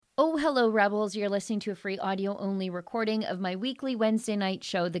hello, Rebels. You're listening to a free audio-only recording of my weekly Wednesday night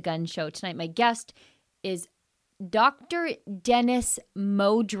show, The Gun Show. Tonight, my guest is Dr. Dennis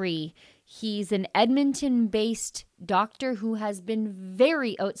Modry. He's an Edmonton-based doctor who has been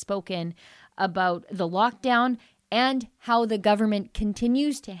very outspoken about the lockdown and how the government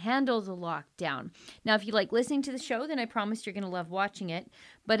continues to handle the lockdown. Now, if you like listening to the show, then I promise you're going to love watching it.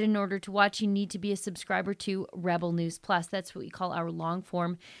 But in order to watch, you need to be a subscriber to Rebel News Plus. That's what we call our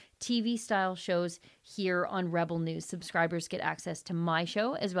long-form TV-style shows here on Rebel News. Subscribers get access to my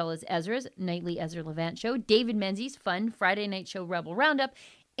show, as well as Ezra's nightly Ezra Levant show, David Menzies' fun Friday night show, Rebel Roundup,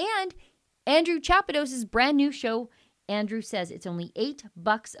 and Andrew Chapados' brand new show, Andrew Says. It's only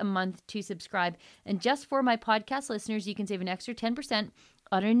 $8 a month to subscribe. And just for my podcast listeners, you can save an extra 10%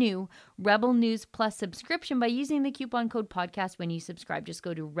 on a new Rebel News Plus subscription by using the coupon code podcast when you subscribe. Just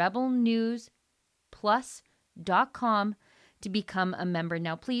go to rebelnewsplus.com to become a member.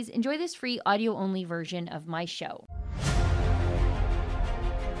 Now, please enjoy this free audio-only version of my show. You're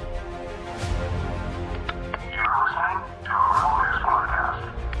listening to a Rebel News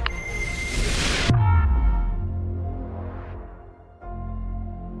podcast.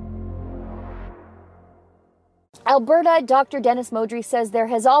 Alberta Dr. Dennis Modry says there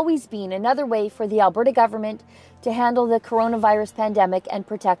has always been another way for the Alberta government to handle the coronavirus pandemic and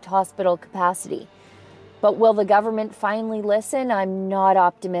protect hospital capacity. But will the government finally listen? I'm not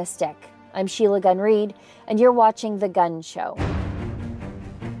optimistic. I'm Sheila Gunn Reid, and you're watching The Gun Show.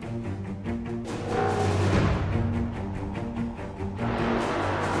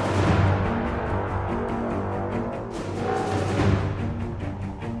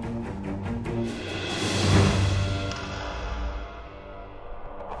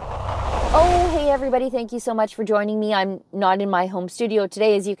 Everybody, thank you so much for joining me. I'm not in my home studio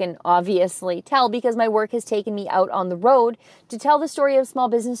today, as you can obviously tell, because my work has taken me out on the road to tell the story of small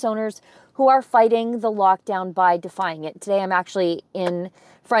business owners who are fighting the lockdown by defying it. Today, I'm actually in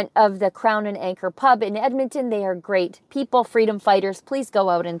front of the Crown and Anchor pub in Edmonton. They are great people, freedom fighters. Please go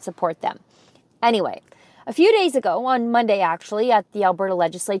out and support them. Anyway, a few days ago, on Monday actually, at the Alberta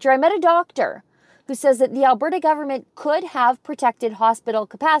Legislature, I met a doctor who says that the Alberta government could have protected hospital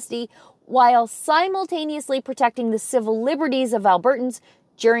capacity while simultaneously protecting the civil liberties of Albertans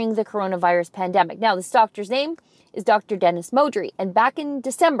during the coronavirus pandemic. Now, this doctor's name is Dr. Dennis Modry, and back in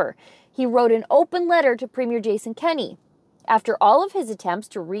December, he wrote an open letter to Premier Jason Kenney after all of his attempts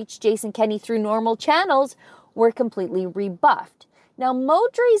to reach Jason Kenney through normal channels were completely rebuffed. Now,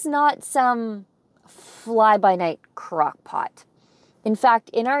 Modry's not some fly-by-night crockpot. In fact,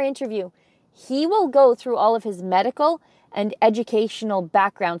 in our interview, he will go through all of his medical and educational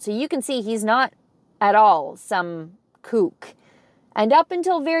background. So you can see he's not at all some kook. And up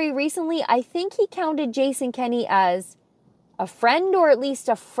until very recently, I think he counted Jason Kenney as a friend, or at least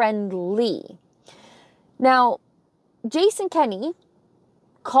a friendly. Now, Jason Kenney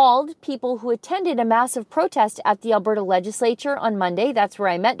called people who attended a massive protest at the Alberta Legislature on Monday. That's where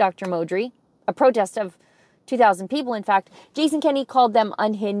I met Dr. Modry, a protest of 2,000 people. In fact, Jason Kenney called them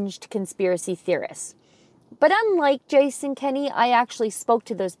unhinged conspiracy theorists. But unlike Jason Kenney, I actually spoke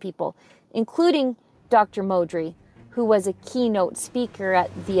to those people, including Dr. Modry, who was a keynote speaker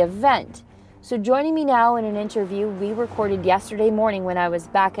at the event. So joining me now in an interview we recorded yesterday morning when I was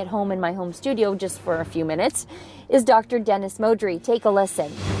back at home in my home studio just for a few minutes is Dr. Dennis Modry. Take a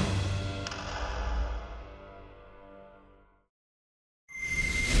listen.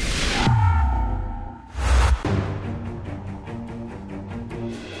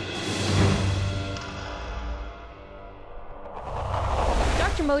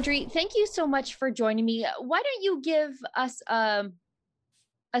 Modry, thank you so much for joining me. Why don't you give us a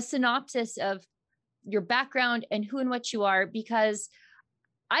synopsis of your background and who and what you are? Because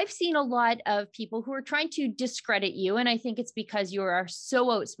I've seen a lot of people who are trying to discredit you, and I think it's because you are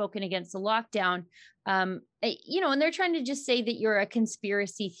so outspoken against the lockdown. And they're trying to just say that you're a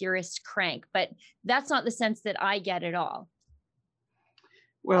conspiracy theorist crank, but that's not the sense that I get at all.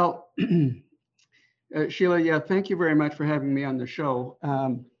 Well, Sheila, thank you very much for having me on the show.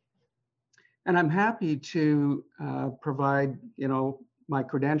 And I'm happy to provide, my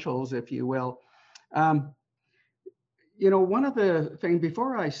credentials, if you will. One of the things,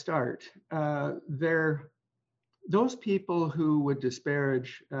 before I start, those people who would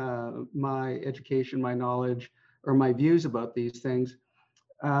disparage my education, my knowledge, or my views about these things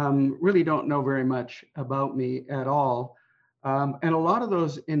really don't know very much about me at all. And a lot of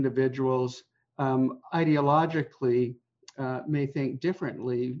those individuals ideologically may think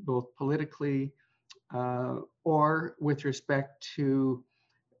differently, both politically or with respect to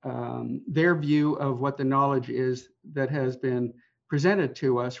their view of what the knowledge is that has been presented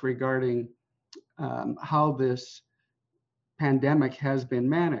to us regarding how this pandemic has been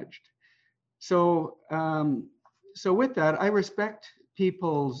managed. So, so with that, I respect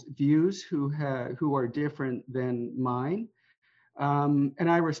people's views who are different than mine,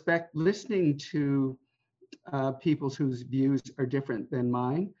 and I respect listening to people whose views are different than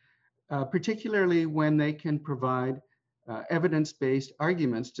mine, particularly when they can provide evidence-based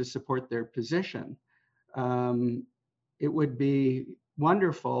arguments to support their position. It would be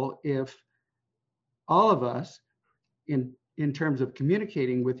wonderful if all of us, in terms of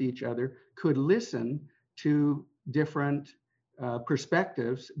communicating with each other, could listen to different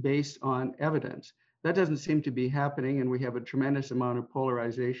perspectives based on evidence. That doesn't seem to be happening, and we have a tremendous amount of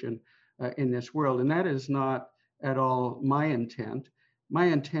polarization in this world, and that is not at all my intent. My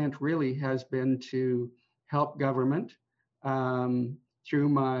intent really has been to help government through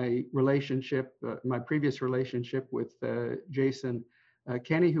my relationship, my previous relationship with Jason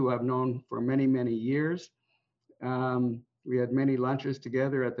Kenney, who I've known for many, many years. We had many lunches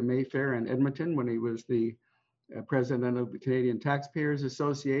together at the Mayfair in Edmonton when he was the president of the Canadian Taxpayers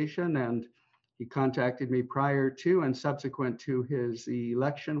Association, and he contacted me prior to and subsequent to his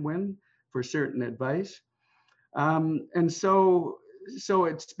election win for certain advice. And so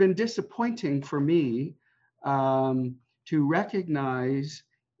it's been disappointing for me to recognize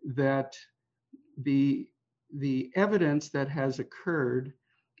that the evidence that has occurred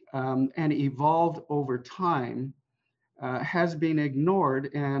and evolved over time has been ignored,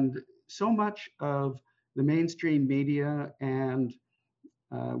 and so much of the mainstream media and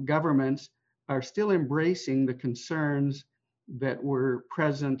governments are still embracing the concerns that were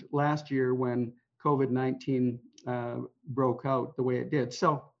present last year when COVID-19 broke out the way it did.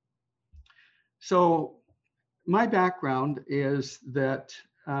 So my background is that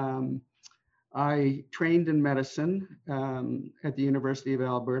I trained in medicine at the University of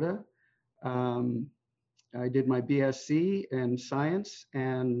Alberta. I did my BSc in science,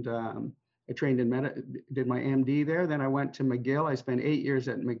 and I trained in did my MD there. Then I went to McGill. I spent 8 years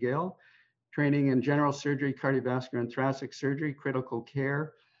at McGill, training in general surgery, cardiovascular and thoracic surgery, critical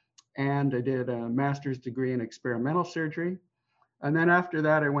care, and I did a master's degree in experimental surgery. And then after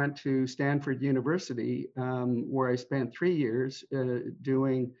that, I went to Stanford University, where I spent 3 years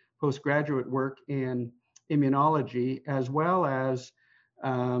doing postgraduate work in immunology, as well as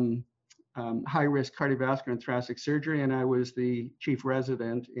high-risk cardiovascular and thoracic surgery. And I was the chief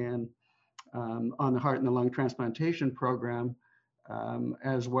resident on the heart and the lung transplantation program,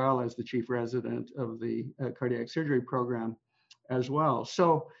 as well as the chief resident of the cardiac surgery program as well.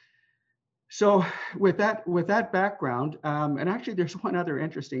 So with that background, and actually there's one other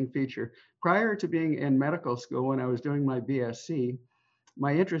interesting feature. Prior to being in medical school, when I was doing my BSc,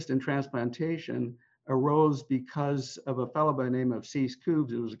 my interest in transplantation arose because of a fellow by the name of Cees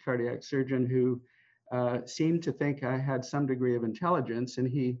Koobs, who was a cardiac surgeon who seemed to think I had some degree of intelligence, and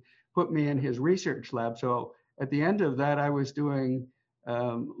he put me in his research lab. So at the end of that, I was doing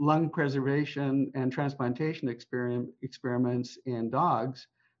lung preservation and transplantation experiments in dogs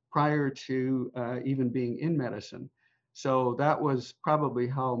prior to even being in medicine. So that was probably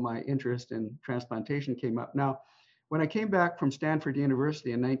how my interest in transplantation came up. Now, when I came back from Stanford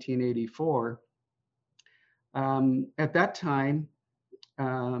University in 1984, at that time,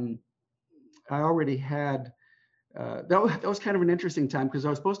 I already had, that was kind of an interesting time because I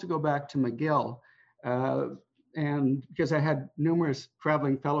was supposed to go back to McGill, and because I had numerous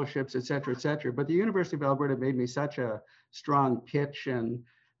traveling fellowships, et cetera, but the University of Alberta made me such a strong pitch, and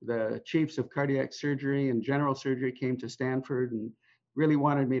the chiefs of cardiac surgery and general surgery came to Stanford and really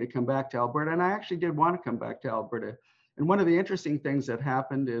wanted me to come back to Alberta. And I actually did want to come back to Alberta. And one of the interesting things that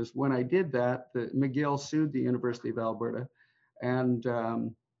happened is when I did that, McGill sued the University of Alberta. And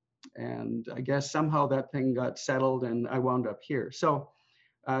I guess somehow that thing got settled and I wound up here. So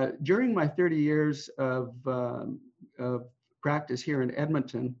during my 30 years of practice here in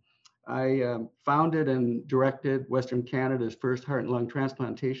Edmonton, I founded and directed Western Canada's first heart and lung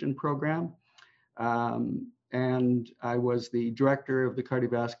transplantation program. And I was the director of the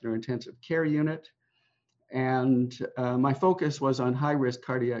cardiovascular intensive care unit. And my focus was on high-risk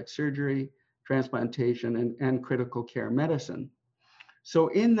cardiac surgery, transplantation, and critical care medicine. So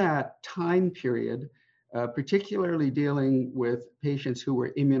in that time period, particularly dealing with patients who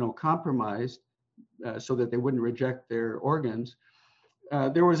were immunocompromised so that they wouldn't reject their organs,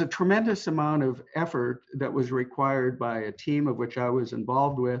 there was a tremendous amount of effort that was required by a team of which I was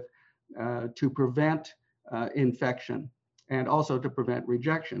involved with to prevent infection and also to prevent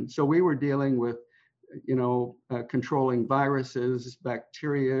rejection. So we were dealing with, controlling viruses,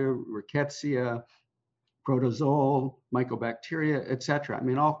 bacteria, rickettsia, protozoal, mycobacteria, etc. I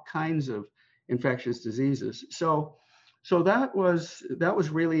mean, all kinds of infectious diseases. So that was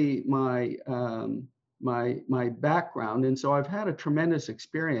really my my background, and so I've had a tremendous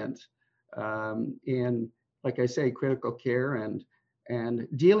experience in, like I say, critical care and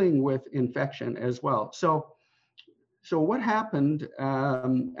dealing with infection as well. So what happened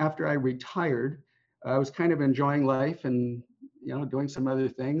after I retired? I was kind of enjoying life and doing some other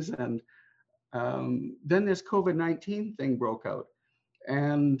things, and then this COVID-19 thing broke out,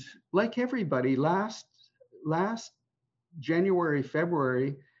 and like everybody, last January,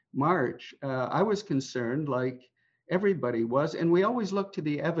 February, March, I was concerned, like everybody was, and we always look to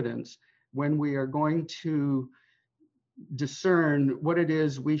the evidence when we are going to discern what it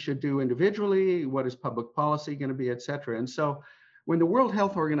is we should do individually, what is public policy going to be, et cetera. And so when the World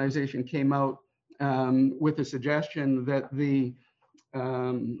Health Organization came out with a suggestion that the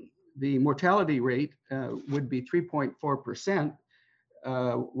mortality rate would be 3.4%,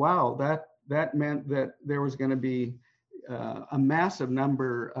 wow, that meant that there was going to be a massive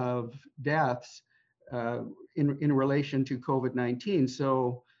number of deaths in relation to COVID-19.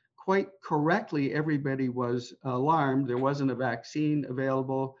 So quite correctly, everybody was alarmed. There wasn't a vaccine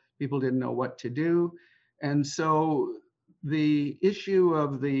available. People didn't know what to do. And so the issue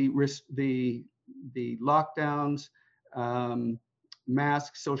of the lockdowns,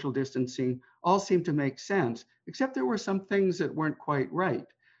 masks, social distancing, all seemed to make sense, except there were some things that weren't quite right.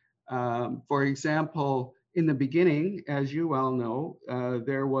 For example, in the beginning, as you well know,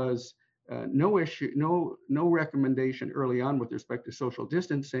 there was no recommendation early on with respect to social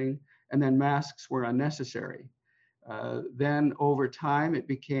distancing, and then masks were unnecessary. Then over time, it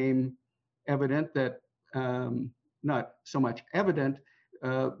became evident that, not so much evident,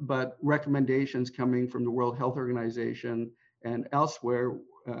 but recommendations coming from the World Health Organization and elsewhere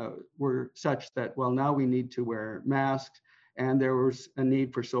were such that, well, now we need to wear masks, and there was a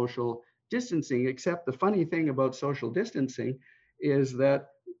need for social distancing. Except the funny thing about social distancing is that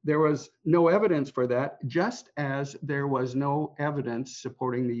there was no evidence for that, just as there was no evidence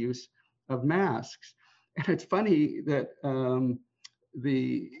supporting the use of masks. And it's funny that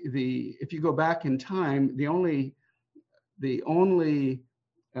if you go back in time, the only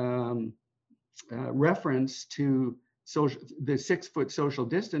reference to the 6-foot social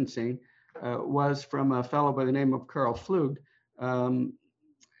distancing was from a fellow by the name of Carl Flug.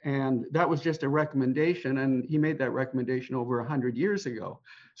 And that was just a recommendation, and he made that recommendation over 100 years ago.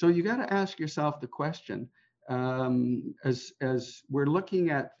 So you got to ask yourself the question, as we're looking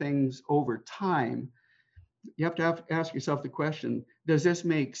at things over time, you have to ask yourself the question, does this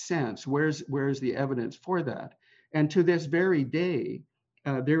make sense? Where's the evidence for that? And to this very day,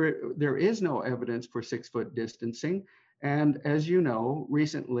 there is no evidence for 6-foot distancing. And as you know,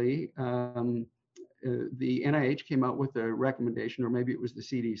 recently, the NIH came out with a recommendation, or maybe it was the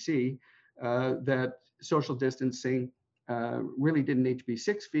CDC, that social distancing really didn't need to be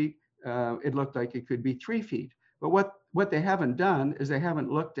 6 feet. It looked like it could be 3 feet. But what they haven't done is they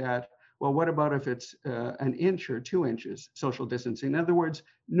haven't looked at, well, what about if it's an inch or 2 inches social distancing? In other words,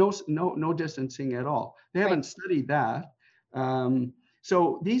 no distancing at all. They haven't studied that.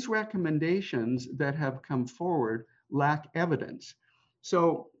 So these recommendations that have come forward lack evidence.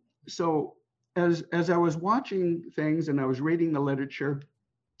 So as I was watching things and I was reading the literature,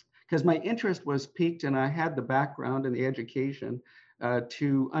 because my interest was piqued and I had the background and the education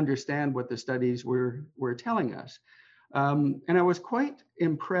to understand what the studies were telling us. And I was quite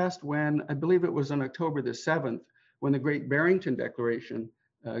impressed when, I believe it was on October the 7th, when the Great Barrington Declaration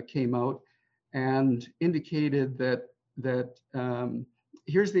came out and indicated that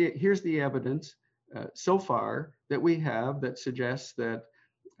here's the evidence so far that we have that suggests that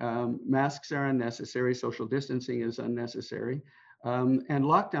masks are unnecessary, social distancing is unnecessary, and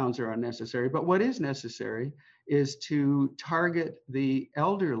lockdowns are unnecessary. But what is necessary is to target the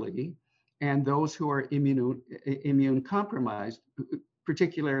elderly and those who are immune compromised,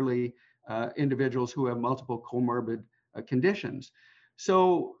 particularly individuals who have multiple comorbid conditions.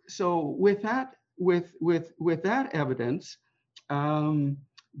 So with that evidence,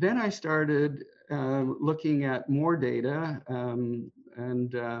 then I started looking at more data,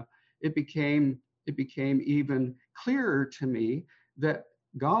 and it became even clearer to me that,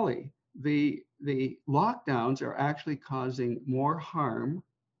 golly, the lockdowns are actually causing more harm,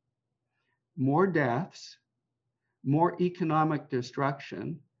 more deaths, more economic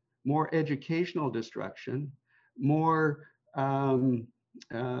destruction, more educational destruction, more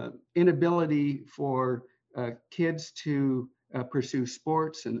inability for kids to pursue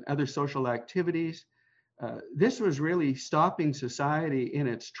sports and other social activities. This was really stopping society in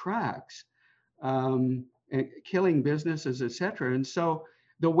its tracks. and killing businesses, etc. And so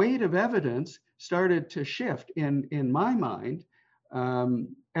the weight of evidence started to shift in my mind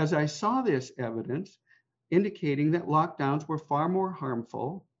as I saw this evidence indicating that lockdowns were far more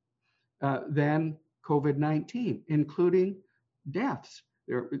harmful than COVID-19, including deaths.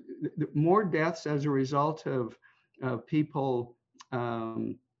 There are more deaths as a result of people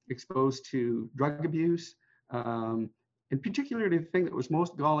exposed to drug abuse. In particular, the thing that was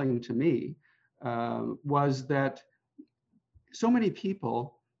most galling to me was that so many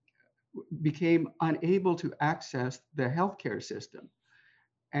people became unable to access the healthcare system.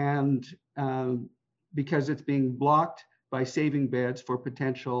 And because it's being blocked by saving beds for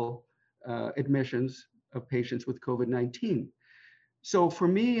potential admissions of patients with COVID-19. So for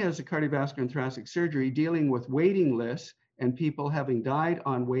me as a cardiovascular and thoracic surgery, dealing with waiting lists and people having died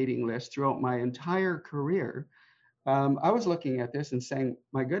on waiting lists throughout my entire career, I was looking at this and saying,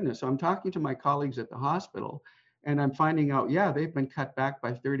 my goodness, so I'm talking to my colleagues at the hospital and I'm finding out, yeah, they've been cut back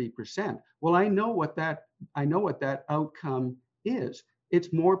by 30%. Well, I know what that outcome is.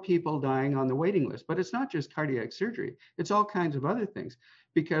 It's more people dying on the waiting list, but it's not just cardiac surgery. It's all kinds of other things,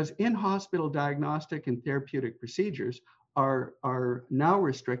 because in-hospital diagnostic and therapeutic procedures are now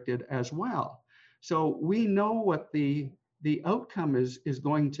restricted as well. So we know what the outcome is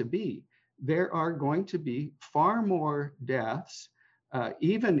going to be. There are going to be far more deaths.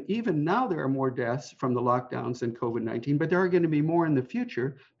 Even now, there are more deaths from the lockdowns than COVID-19, but there are going to be more in the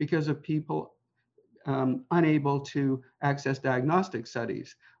future because of people unable to access diagnostic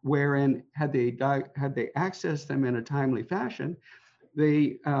studies, wherein had they accessed them in a timely fashion,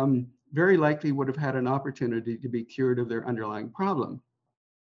 they very likely would have had an opportunity to be cured of their underlying problem.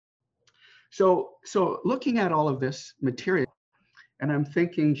 So looking at all of this material, and I'm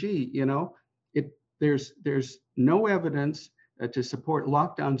thinking, gee, there's no evidence to support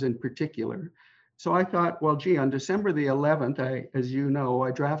lockdowns in particular. So I thought, well, gee, on December the 11th, as you know, I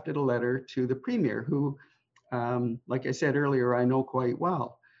drafted a letter to the Premier, who, like I said earlier, I know quite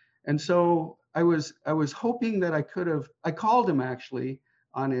well. And so I was hoping that I called him actually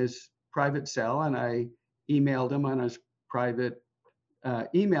on his private cell, and I emailed him on his private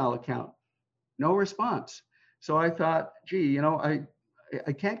email account. No response. So I thought, gee,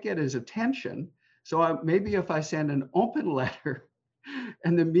 I can't get his attention. So maybe if I send an open letter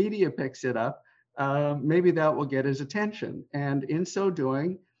and the media picks it up, maybe that will get his attention. And in so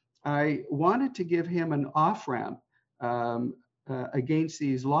doing, I wanted to give him an off-ramp against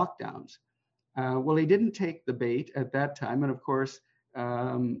these lockdowns. Well, he didn't take the bait at that time. And of course,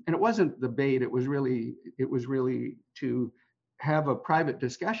 and it wasn't the bait, it was really to have a private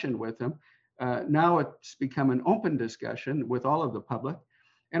discussion with him. Now it's become an open discussion with all of the public.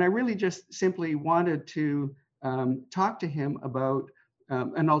 And I really just simply wanted to talk to him about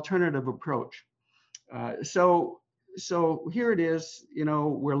an alternative approach. So here it is,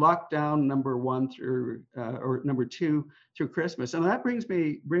 we're locked down number 1 through or number 2 through Christmas. And that brings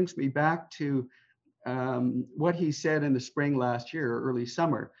me back to what he said in the spring last year, or early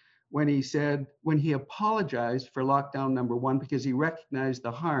summer, when he apologized for lockdown number 1 because he recognized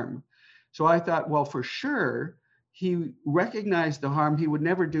the harm. So I thought, well, for sure, he recognized the harm. He would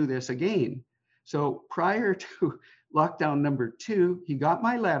never do this again. So prior to lockdown number 2, he got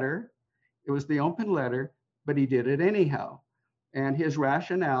my letter. It was the open letter, but he did it anyhow. And his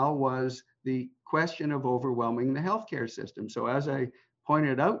rationale was the question of overwhelming the healthcare system. So as I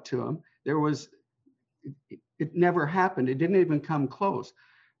pointed out to him, it never happened. It didn't even come close.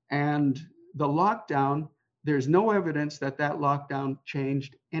 And the lockdown, there's no evidence that lockdown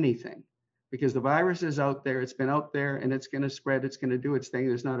changed anything, because the virus is out there, it's been out there, and it's going to spread, it's going to do its thing.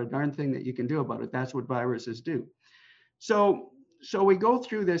 There's not a darn thing that you can do about it. That's what viruses do. So we go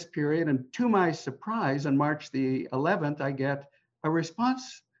through this period, and to my surprise, on March the 11th, I get a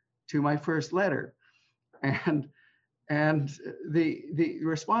response to my first letter. And the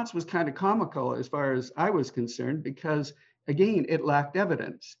response was kind of comical as far as I was concerned, because again, it lacked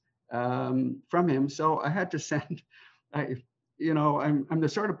evidence from him. So I had to send, I'm the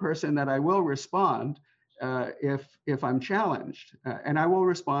sort of person that I will respond if I'm challenged, and I will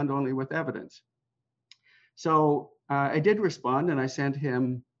respond only with evidence. So I did respond, and I sent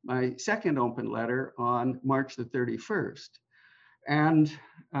him my second open letter on March the 31st. And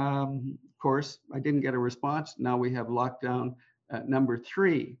of course, I didn't get a response. Now we have lockdown number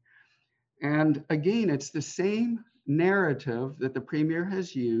 3. And again, it's the same narrative that the Premier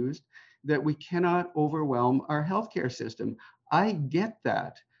has used, that we cannot overwhelm our healthcare system. I get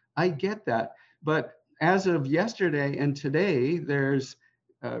that. But as of yesterday and today, there's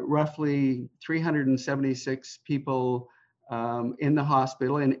roughly 376 people in the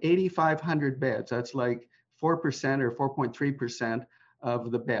hospital in 8,500 beds. That's like 4% or 4.3%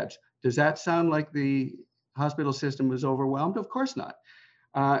 of the beds. Does that sound like the hospital system was overwhelmed? Of course not.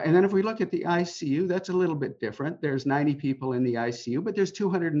 And then if we look at the ICU, that's a little bit different. There's 90 people in the ICU, but there's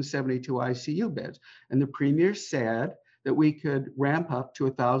 272 ICU beds. And the premier said that we could ramp up to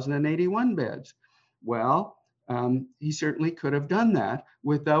 1,081 beds. Well, he certainly could have done that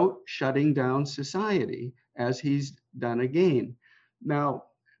without shutting down society, as he's done again. Now,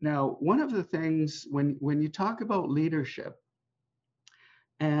 one of the things when you talk about leadership,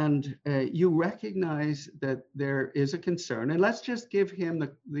 and you recognize that there is a concern, and let's just give him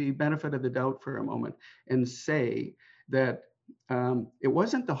the benefit of the doubt for a moment and say that it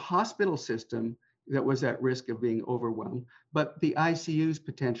wasn't the hospital system that was at risk of being overwhelmed, but the ICUs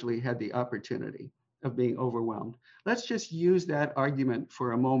potentially had the opportunity of being overwhelmed. Let's just use that argument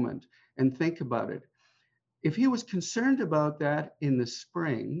for a moment and think about it. If he was concerned about that in the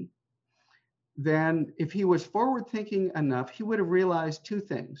spring, then if he was forward thinking enough, he would have realized two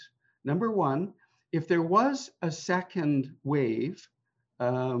things. Number one, if there was a second wave,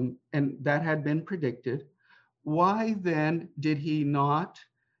 and that had been predicted, why then did he not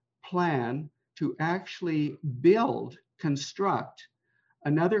plan to actually construct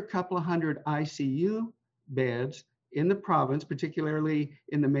another couple of hundred ICU beds in the province, particularly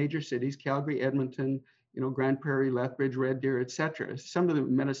in the major cities, Calgary, Edmonton, Grand Prairie, Lethbridge, Red Deer, etc. Some of the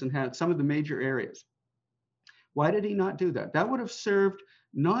Medicine Hat, some of the major areas. Why did he not do that? That would have served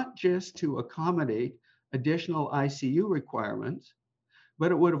not just to accommodate additional ICU requirements,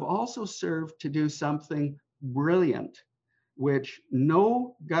 but it would have also served to do something brilliant, which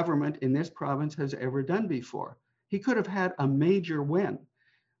no government in this province has ever done before. He could have had a major win,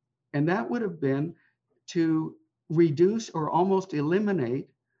 and that would have been to reduce or almost eliminate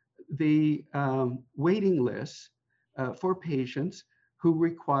the waiting lists for patients who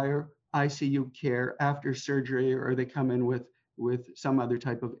require ICU care after surgery, or they come in with some other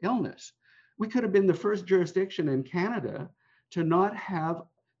type of illness. We could have been the first jurisdiction in Canada to not have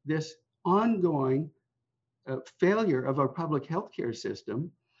this ongoing failure of our public healthcare system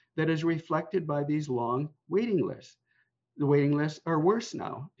that is reflected by these long waiting lists. The waiting lists are worse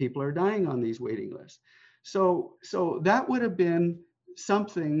now. People are dying on these waiting lists. So that would have been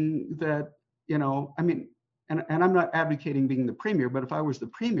something that, and I'm not advocating being the premier, but if I was the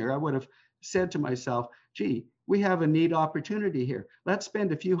premier, I would have said to myself, gee, we have a neat opportunity here. Let's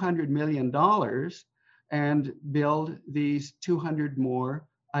spend a few $100 million and build these 200 more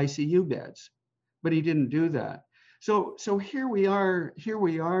ICU beds. But he didn't do that. So here we are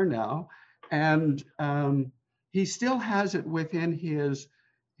now, and he still has it within his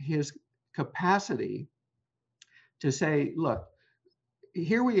capacity to say, look,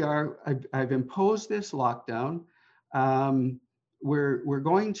 here we are. I've imposed this lockdown. We're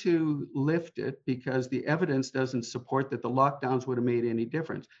going to lift it because the evidence doesn't support that the lockdowns would have made any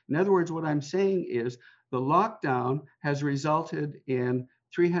difference. In other words, what I'm saying is the lockdown has resulted in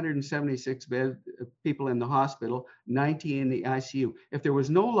 376 people in the hospital, 90 in the ICU. If there was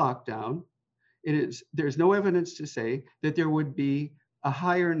no lockdown, there's no evidence to say that there would be a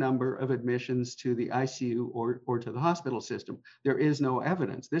higher number of admissions to the ICU or to the hospital system. There is no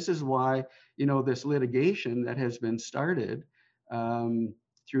evidence. This is why, this litigation that has been started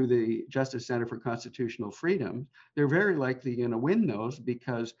through the Justice Center for Constitutional Freedom, they're very likely going to win those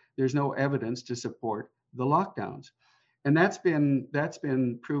because there's no evidence to support the lockdowns. And that's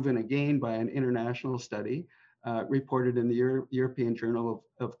been proven again by an international study reported in the European Journal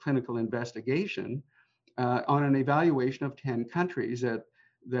of Clinical Investigation on an evaluation of 10 countries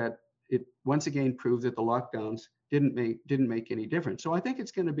that it once again proved that the lockdowns didn't make any difference. So I think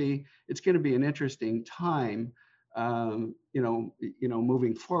it's going to be an interesting time,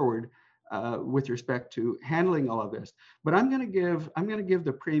 moving forward with respect to handling all of this. But I'm going to give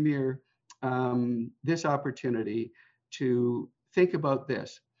the premier this opportunity to think about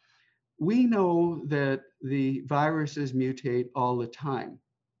this. We know that the viruses mutate all the time.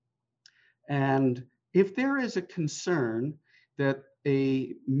 And if there is a concern that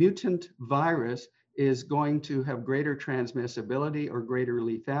a mutant virus is going to have greater transmissibility or greater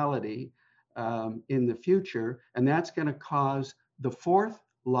lethality in the future, and that's going to cause the fourth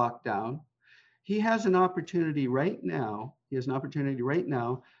lockdown, he has an opportunity right now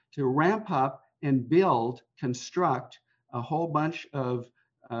to ramp up and construct a whole bunch of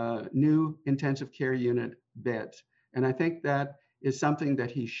new intensive care unit beds. And I think that is something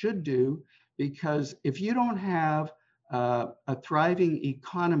that he should do, because if you don't have a thriving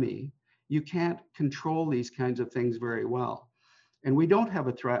economy, you can't control these kinds of things very well. And we don't have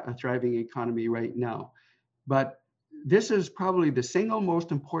a thriving economy right now. But this is probably the single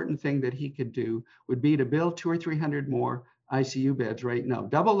most important thing that he could do would be to build 200 or 300 more ICU beds right now,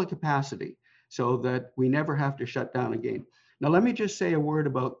 double the capacity, so that we never have to shut down again. Now, let me just say a word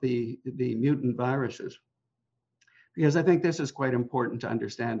about the mutant viruses, because I think this is quite important to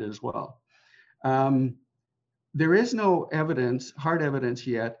understand as well. There is no evidence, hard evidence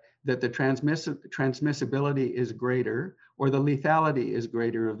yet, that the transmissibility is greater or the lethality is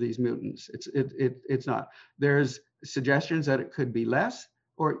greater of these mutants. It's not. There's suggestions that it could be less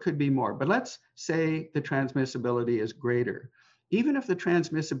or it could be more, but let's say the transmissibility is greater. Even if the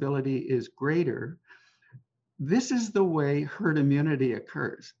transmissibility is greater, this is the way herd immunity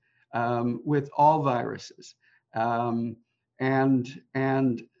occurs with all viruses. So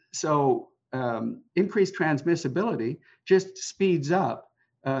increased transmissibility just speeds up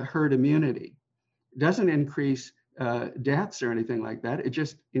herd immunity. It doesn't increase deaths or anything like that. It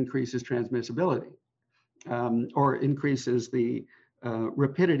just increases transmissibility or increases the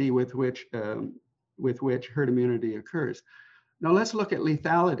rapidity with which herd immunity occurs. Now let's look at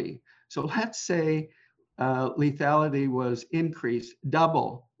lethality. So let's say lethality was increased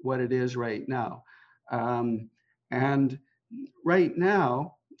double what it is right now. And right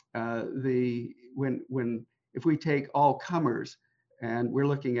now, if we take all comers and we're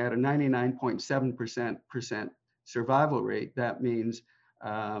looking at a 99.7% survival rate, that means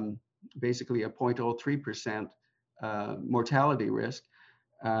basically a 0.03% mortality risk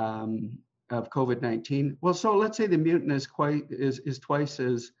of COVID-19. Well, so let's say the mutant is twice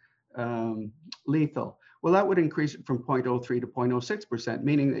as lethal. Well, that would increase it from 0.03 to 0.06%,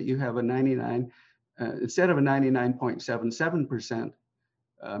 meaning that you have a 99, instead of a 99.77%,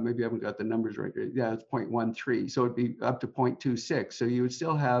 maybe I haven't got the numbers right. Yeah, it's 0.13. So it'd be up to 0.26. So you would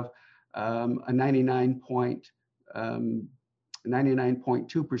still have a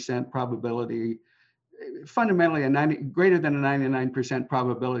 99.2% probability, fundamentally greater than a 99%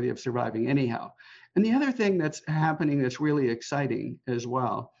 probability of surviving anyhow. And the other thing that's happening that's really exciting as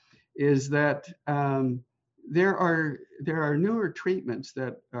well is that there are newer treatments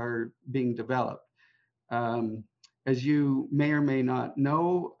that are being developed. As you may or may not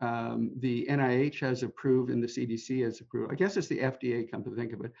know, the NIH has approved and the CDC has approved, I guess it's the FDA, come to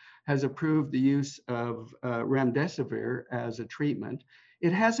think of it, has approved the use of remdesivir as a treatment.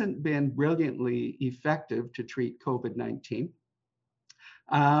 It hasn't been brilliantly effective to treat COVID-19.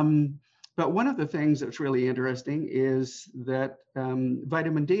 But one of the things that's really interesting is that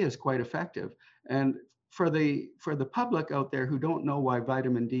vitamin D is quite effective. And for the public out there who don't know why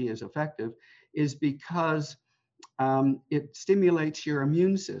vitamin D is effective, is because it stimulates your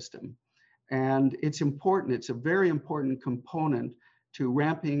immune system. And it's important, it's a very important component to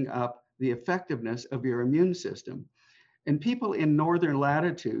ramping up the effectiveness of your immune system. And people in northern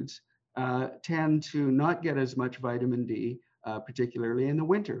latitudes tend to not get as much vitamin D, particularly in the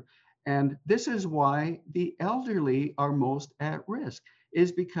winter. And this is why the elderly are most at risk,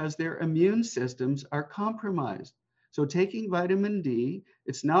 is because their immune systems are compromised. So taking vitamin D,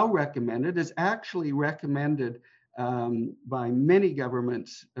 it's now recommended, is actually recommended by many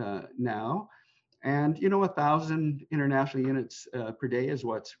governments now. And 1,000 international units per day is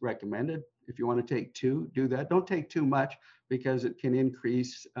what's recommended. If you want to take 2, do that. Don't take too much because it can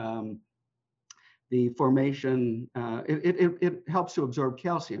increase the formation. It helps to absorb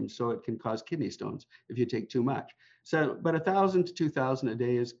calcium, so it can cause kidney stones if you take too much. So, but 1,000 to 2,000 a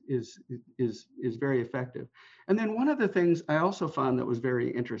day is very effective. And then one of the things I also found that was very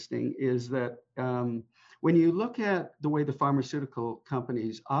interesting is that when you look at the way the pharmaceutical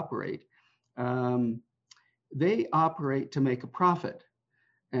companies operate, they operate to make a profit.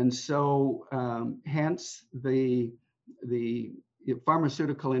 And so hence the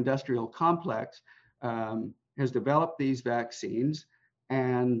pharmaceutical industrial complex has developed these vaccines,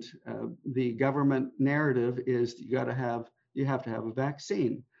 and the government narrative is you have to have a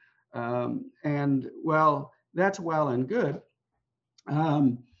vaccine. And well, that's well and good.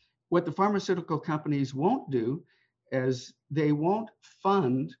 What the pharmaceutical companies won't do is they won't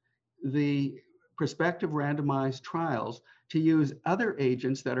fund the prospective randomized trials to use other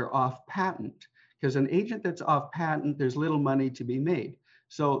agents that are off patent, because an agent that's off patent, there's little money to be made.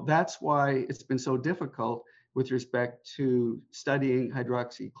 So that's why it's been so difficult with respect to studying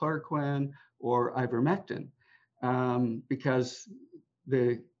hydroxychloroquine or ivermectin, because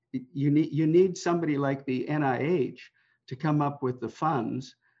you need somebody like the NIH to come up with the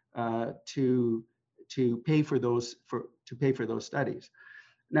funds to pay for those studies.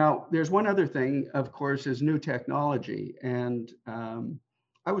 Now, there's one other thing, of course, is new technology, and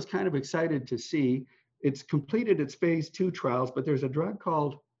I was kind of excited to see it's completed its phase 2 trials, but there's a drug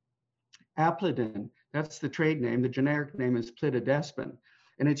called Aplidin That's the trade name. The generic name is plitidespin,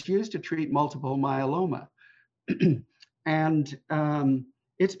 and it's used to treat multiple myeloma. And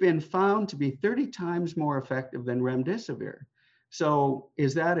it's been found to be 30 times more effective than remdesivir. So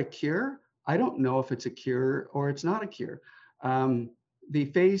is that a cure? I don't know if it's a cure or it's not a cure. The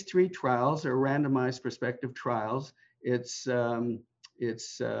phase 3 trials are randomized prospective trials. It's owned,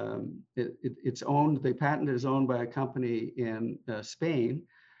 the patent is owned by a company in Spain.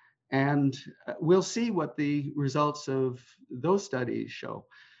 And we'll see what the results of those studies show.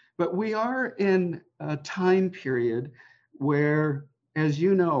 But we are in a time period where, as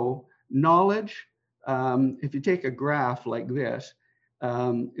you know, knowledge, if you take a graph like this,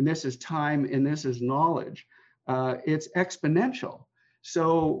 and this is time and this is knowledge, it's exponential.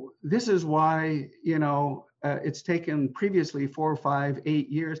 So this is why, it's taken previously 4, 5, 8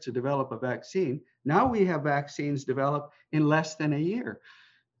 years to develop a vaccine. Now we have vaccines developed in less than a year.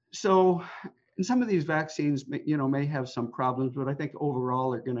 So, and some of these vaccines, may have some problems, but I think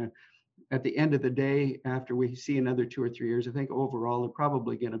overall they're going to, at the end of the day, after we see another 2 or 3 years, I think overall they're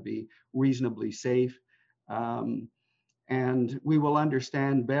probably going to be reasonably safe. And we will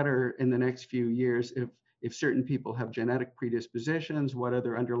understand better in the next few years if certain people have genetic predispositions, what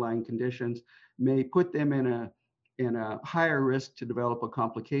other underlying conditions may put them in a higher risk to develop a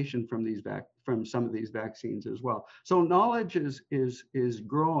complication from some of these vaccines as well. So knowledge is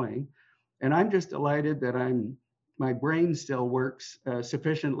growing, and I'm just delighted that my brain still works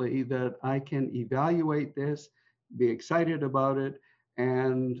sufficiently that I can evaluate this, be excited about it,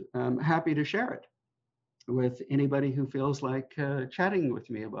 and I'm happy to share it with anybody who feels like chatting with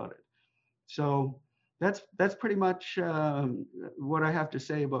me about it. So that's pretty much what I have to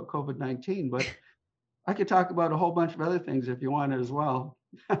say about COVID-19, but I could talk about a whole bunch of other things if you want as well.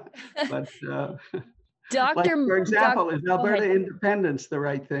 But like, for example, is Alberta independence the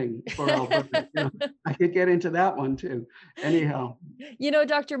right thing for Alberta? I could get into that one too. Anyhow.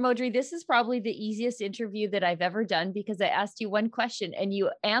 Dr. Modry, this is probably the easiest interview that I've ever done because I asked you one question and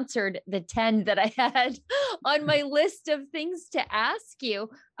you answered the 10 that I had on my list of things to ask you.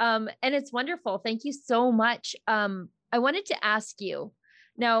 And it's wonderful. Thank you so much. I wanted to ask you,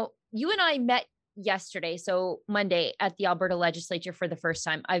 now you and I met yesterday, so Monday, at the Alberta Legislature for the first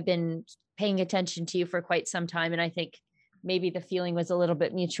time. I've been paying attention to you for quite some time, and I think maybe the feeling was a little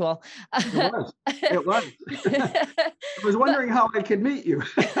bit mutual. It was. I was wondering how I could meet you.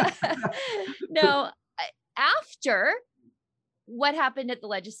 Now, after what happened at the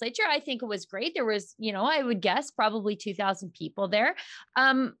legislature, I think it was great. There was, I would guess probably 2,000 people there.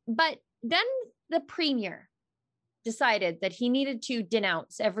 But then the premier decided that he needed to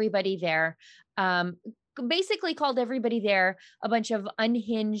denounce everybody there, basically called everybody there a bunch of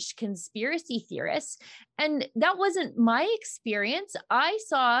unhinged conspiracy theorists. And that wasn't my experience. I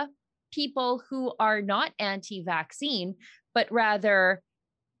saw people who are not anti-vaccine, but rather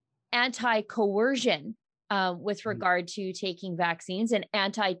anti-coercion with regard to taking vaccines and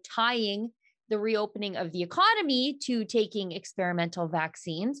anti-tying the reopening of the economy to taking experimental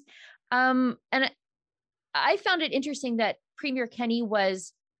vaccines. And I found it interesting that Premier Kenney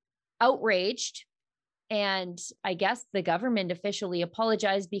was outraged, and I guess the government officially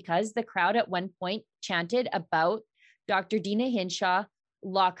apologized because the crowd at one point chanted about Dr. Deena Hinshaw,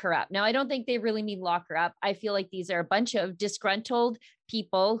 lock her up. Now, I don't think they really mean lock her up. I feel like these are a bunch of disgruntled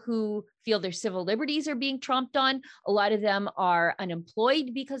people who feel their civil liberties are being tromped on. A lot of them are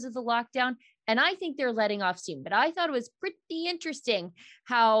unemployed because of the lockdown, and I think they're letting off steam. But I thought it was pretty interesting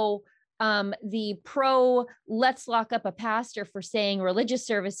how the pro let's lock up a pastor for saying religious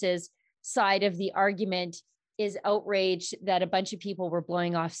services side of the argument is outraged that a bunch of people were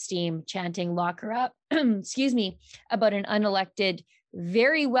blowing off steam, chanting lock her up, excuse me, about an unelected,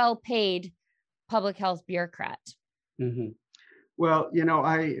 very well paid public health bureaucrat. Mm-hmm. Well,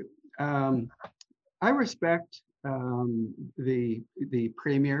 I respect the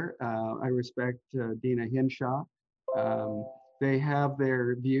premier. I respect Deena Hinshaw. They have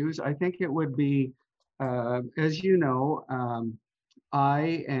their views. I think it would be, as you know,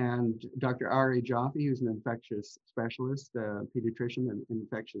 I and Dr. Ari Jaffe, who's an infectious specialist, pediatrician and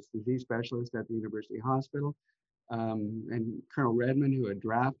infectious disease specialist at the University Hospital, and Colonel Redmond, who had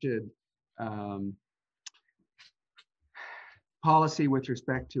drafted policy with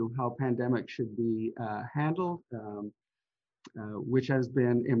respect to how pandemics should be handled, which has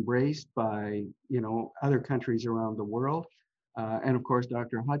been embraced by other countries around the world. And of course,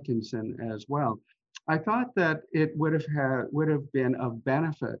 Dr. Hodkinson as well. I thought that it would have been of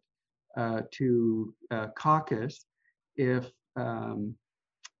benefit to caucus if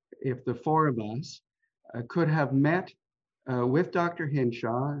the four of us could have met with Dr.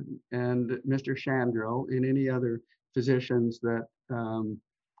 Hinshaw and Mr. Chandro and any other physicians that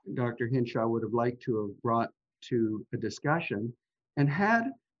Dr. Hinshaw would have liked to have brought to a discussion, and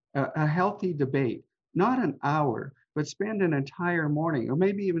had a healthy debate, not an hour, but spend an entire morning or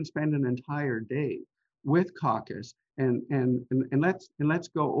maybe even spend an entire day with caucus and let's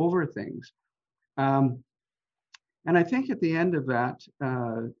go over things. And I think at the end of that,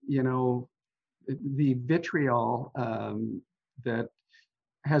 the vitriol that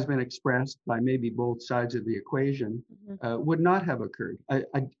has been expressed by maybe both sides of the equation would not have occurred.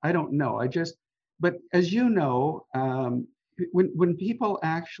 I don't know. But as you know, when people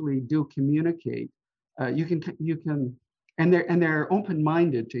actually do communicate, you can, and they're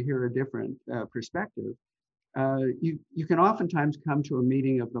open-minded to hear a different perspective. You can oftentimes come to a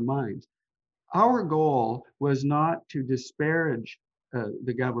meeting of the minds. Our goal was not to disparage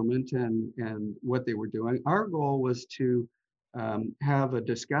the government and what they were doing. Our goal was to have a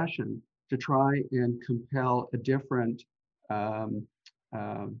discussion to try and compel a different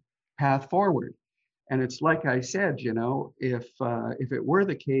path forward. And it's like I said, if it were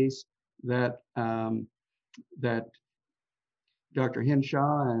the case that that Dr.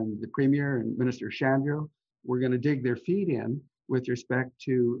 Hinshaw and the Premier and Minister Chandro were going to dig their feet in with respect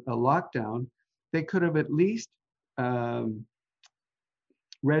to a lockdown, they could have at least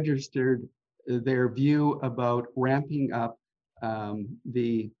registered their view about ramping up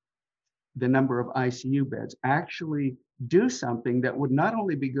the number of ICU beds, actually do something that would not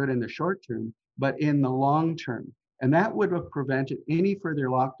only be good in the short term, but in the long term. And that would have prevented any further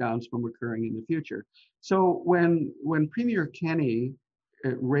lockdowns from occurring in the future. So when Premier Kenney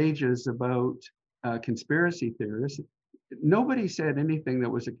rages about conspiracy theorists, nobody said anything that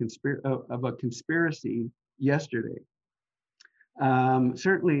was a conspiracy yesterday.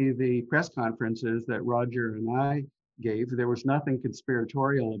 Certainly the press conferences that Roger and I gave, there was nothing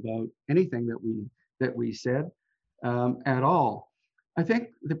conspiratorial about anything that we said at all. I think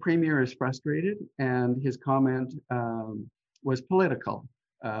the Premier is frustrated, and his comment was political.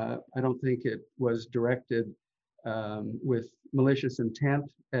 I don't think it was directed with malicious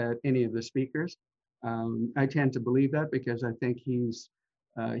intent at any of the speakers. I tend to believe that because I think he's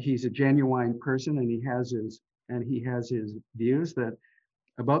a genuine person, and he has his views that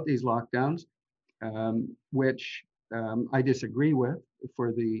about these lockdowns, which I disagree with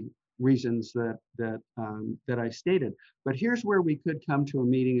for the reasons that I stated. But here's where we could come to a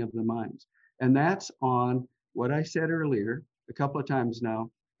meeting of the minds, and that's on what I said earlier a couple of times now,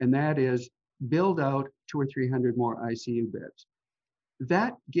 and that is build out 200 or 300 more ICU beds.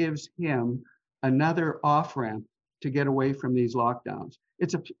 That gives him another off-ramp to get away from these lockdowns.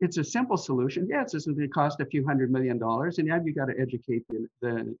 It's a simple solution. Yeah, it's going to cost a few $100 million, and yeah, you got to educate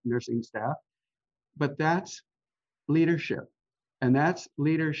the nursing staff, but that's leadership, and that's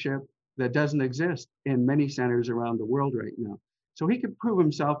leadership that doesn't exist in many centers around the world right now. So he could prove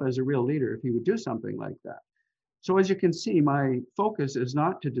himself as a real leader if he would do something like that. So as you can see, my focus is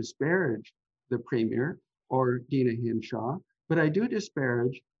not to disparage the Premier or Deena Hinshaw, but I do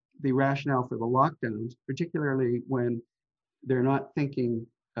disparage the rationale for the lockdowns, particularly when they're not thinking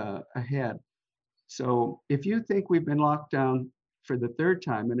ahead. So if you think we've been locked down for the third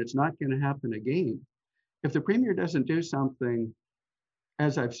time and it's not going to happen again, if the Premier doesn't do something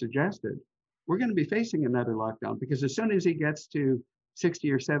as I've suggested, we're going to be facing another lockdown, because as soon as he gets to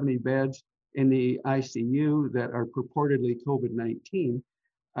 60 or 70 beds in the ICU that are purportedly COVID-19,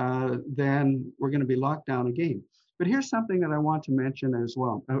 then we're going to be locked down again. But here's something that I want to mention as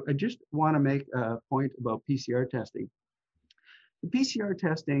well. I just want to make a point about PCR testing. The PCR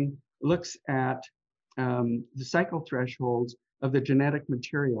testing looks at the cycle thresholds of the genetic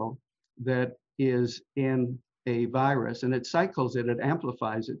material that is in a virus, and it cycles it, it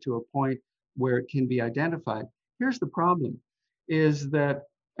amplifies it to a point where it can be identified. Here's the problem, is that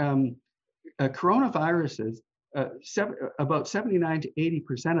coronaviruses, about 79 to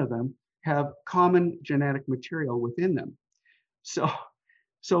 80% of them have common genetic material within them. So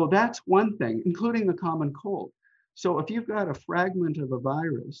that's one thing, including the common cold. So if you've got a fragment of a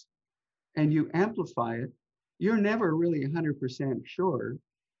virus and you amplify it, you're never really 100% sure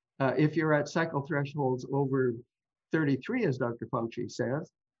if you're at cycle thresholds over 33, as Dr. Fauci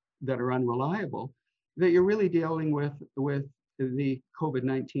says, that are unreliable, that you're really dealing with the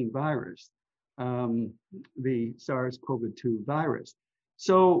COVID-19 virus, the SARS-CoV-2 virus.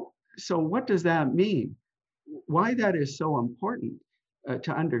 So what does that mean? Why that is so important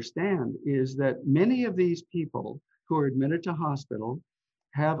to understand is that many of these people who are admitted to hospital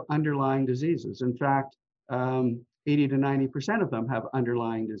have underlying diseases. In fact, 80 to 90% of them have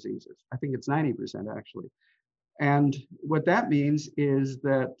underlying diseases. I think it's 90% actually. And what that means is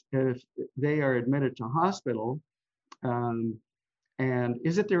that if they are admitted to hospital, and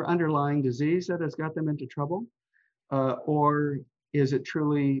is it their underlying disease that has got them into trouble? Or is it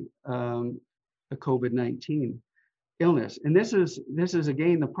truly a COVID-19 illness? And this is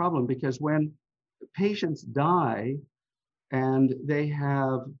again the problem, because when patients die and they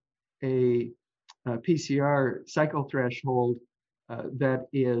have a PCR cycle threshold that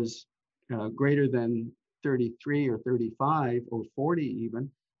is greater than 33 or 35 or 40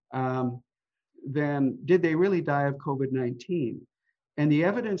 even, then did they really die of COVID-19? And the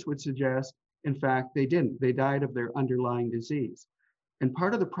evidence would suggest, in fact, they didn't. They died of their underlying disease. And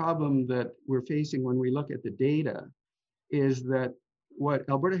part of the problem that we're facing when we look at the data is that what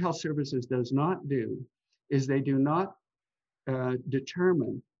Alberta Health Services does not do is they do not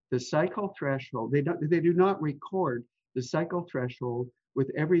determine the cycle threshold. They do not record the cycle threshold with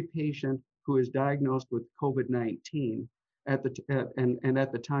every patient who is diagnosed with COVID-19 at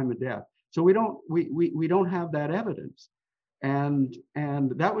the time of death. So we don't have that evidence, and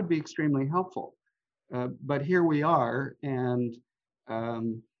that would be extremely helpful. But here we are, and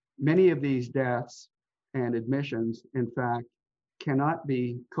many of these deaths and admissions, in fact, cannot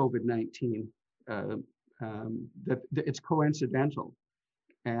be COVID-19. That it's coincidental,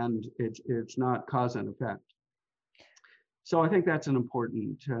 and it's not cause and effect. So I think that's an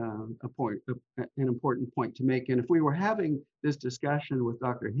important point to make. And if we were having this discussion with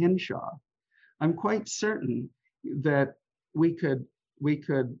Dr. Hinshaw, I'm quite certain that we could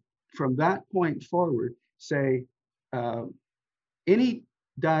from that point forward say any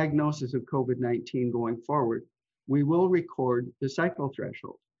diagnosis of COVID-19 going forward, we will record the cycle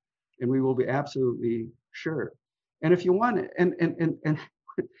threshold, and we will be absolutely sure. And if you want it, and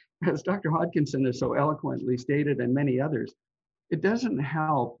as Dr. Hodkinson has so eloquently stated, and many others, it doesn't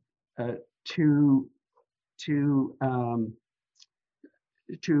help to do a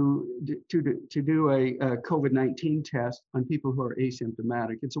COVID-19 test on people who are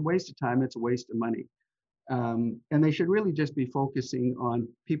asymptomatic. It's a waste of time. It's a waste of money. And they should really just be focusing on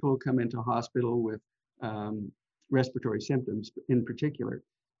people who come into hospital with respiratory symptoms in particular.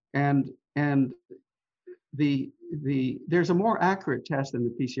 And there's a more accurate test than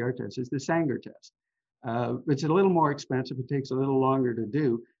the PCR test. It's the Sanger test. It's a little more expensive. It takes a little longer to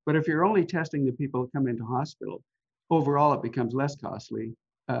do. But if you're only testing the people who come into hospital, overall it becomes less costly,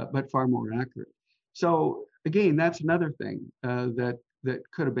 but far more accurate. So again, that's another thing that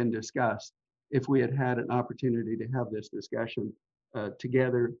could have been discussed if we had had an opportunity to have this discussion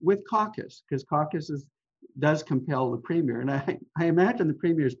together with caucus, because caucus does compel the Premier. And I imagine the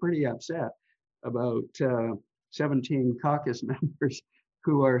Premier is pretty upset about 17 caucus members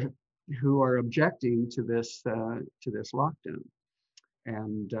who are objecting to this lockdown.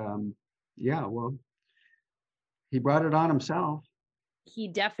 And yeah, well, he brought it on himself. He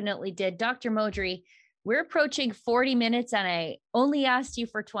definitely did. Dr. Modry, we're approaching 40 minutes and I only asked you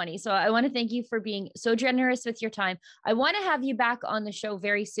for 20. So I want to thank you for being so generous with your time. I want to have you back on the show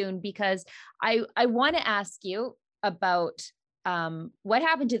very soon, because I want to ask you about what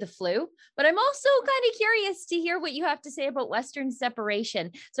happened to the flu, but I'm also kind of curious to hear what you have to say about Western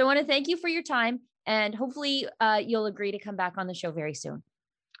separation. So I want to thank you for your time, and hopefully you'll agree to come back on the show very soon.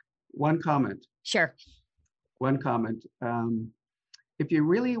 One comment. Sure. One comment. If you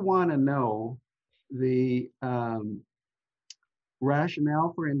really want to know the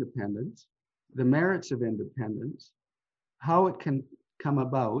rationale for independence, the merits of independence, how it can come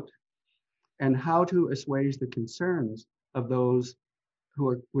about, and how to assuage the concerns of those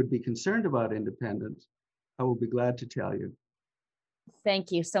who would be concerned about independence, I will be glad to tell you.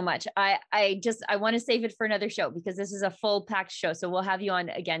 Thank you so much. I want to save it for another show, because this is a full packed show. So we'll have you on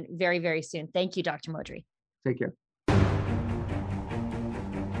again very, very soon. Thank you, Dr. Modry. Take care.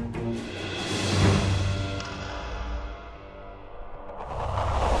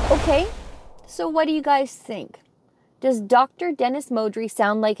 Okay, so what do you guys think? Does Dr. Dennis Modry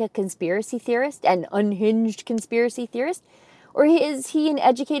sound like a conspiracy theorist, an unhinged conspiracy theorist? Or is he an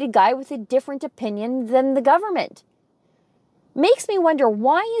educated guy with a different opinion than the government? Makes me wonder,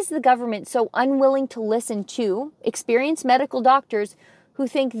 why is the government so unwilling to listen to experienced medical doctors who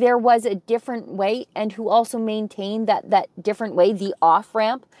think there was a different way, and who also maintain that different way, the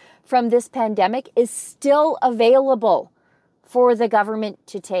off-ramp from this pandemic, is still available for the government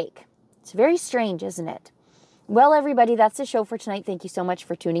to take? It's very strange, isn't it? Well, everybody, that's the show for tonight. Thank you so much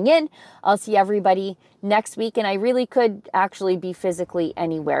for tuning in. I'll see everybody next week, and I really could actually be physically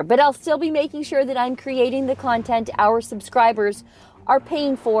anywhere, but I'll still be making sure that I'm creating the content our subscribers are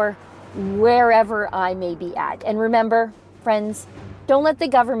paying for wherever I may be at. And remember, friends, don't let the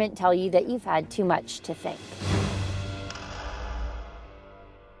government tell you that you've had too much to think.